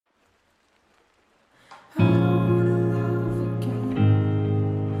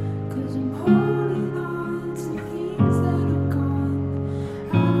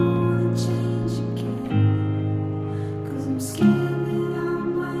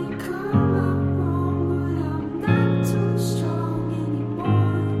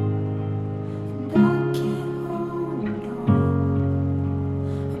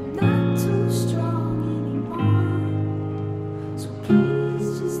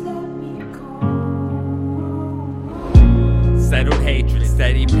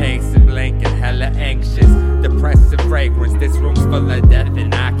Steady pacing, blinking, hella anxious. Depressive fragrance, this room's full of death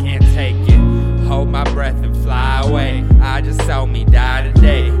and I can't take it. Hold my breath and fly away. I just saw me die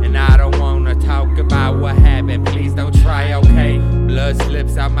today, and I don't wanna talk about what happened. Please don't try, okay? Blood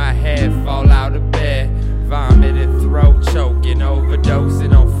slips out my head, fall out of bed. Vomited, throat choking,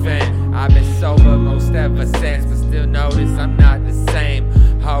 overdosing on fent. I've been sober most ever since, but still notice I'm not the same.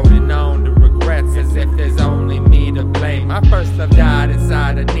 Holding on to regrets as if there's only me to blame. My first love died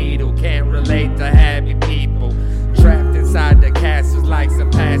inside a needle, can't relate to happy people. Trapped inside the castles like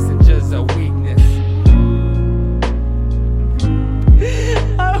some passengers of weakness.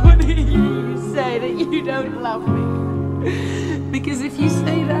 I wanna hear you say that you don't love me. Because if you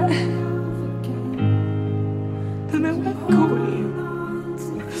say that, then I won't call you.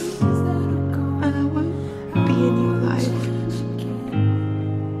 And I won't be in your life.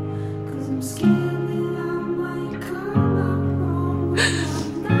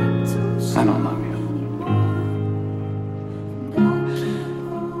 I don't love you.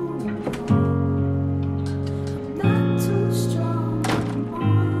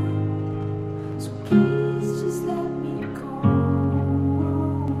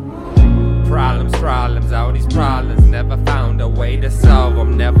 Problems, all these problems. Never found a way to solve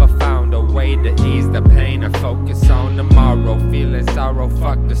them. Never found a way to ease the pain or focus on tomorrow. Feeling sorrow,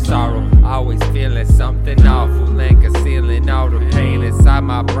 fuck the sorrow. Always feeling something awful and concealing all the pain inside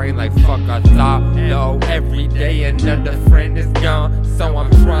my brain like fuck I thought. No, every day another friend is gone, so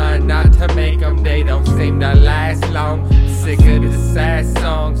I'm trying not to make them. They don't seem to last long. Sick of the sad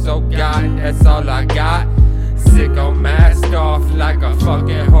songs, oh God, that's all I got. Sick on mask off like a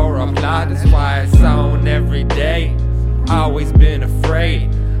fucking horror plot. That's why it's on every day. Always been afraid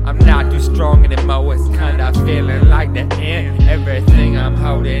I'm not too strong anymore. It's kinda feeling like the end. Everything I'm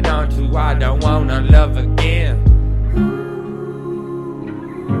holding on to, I don't wanna love again.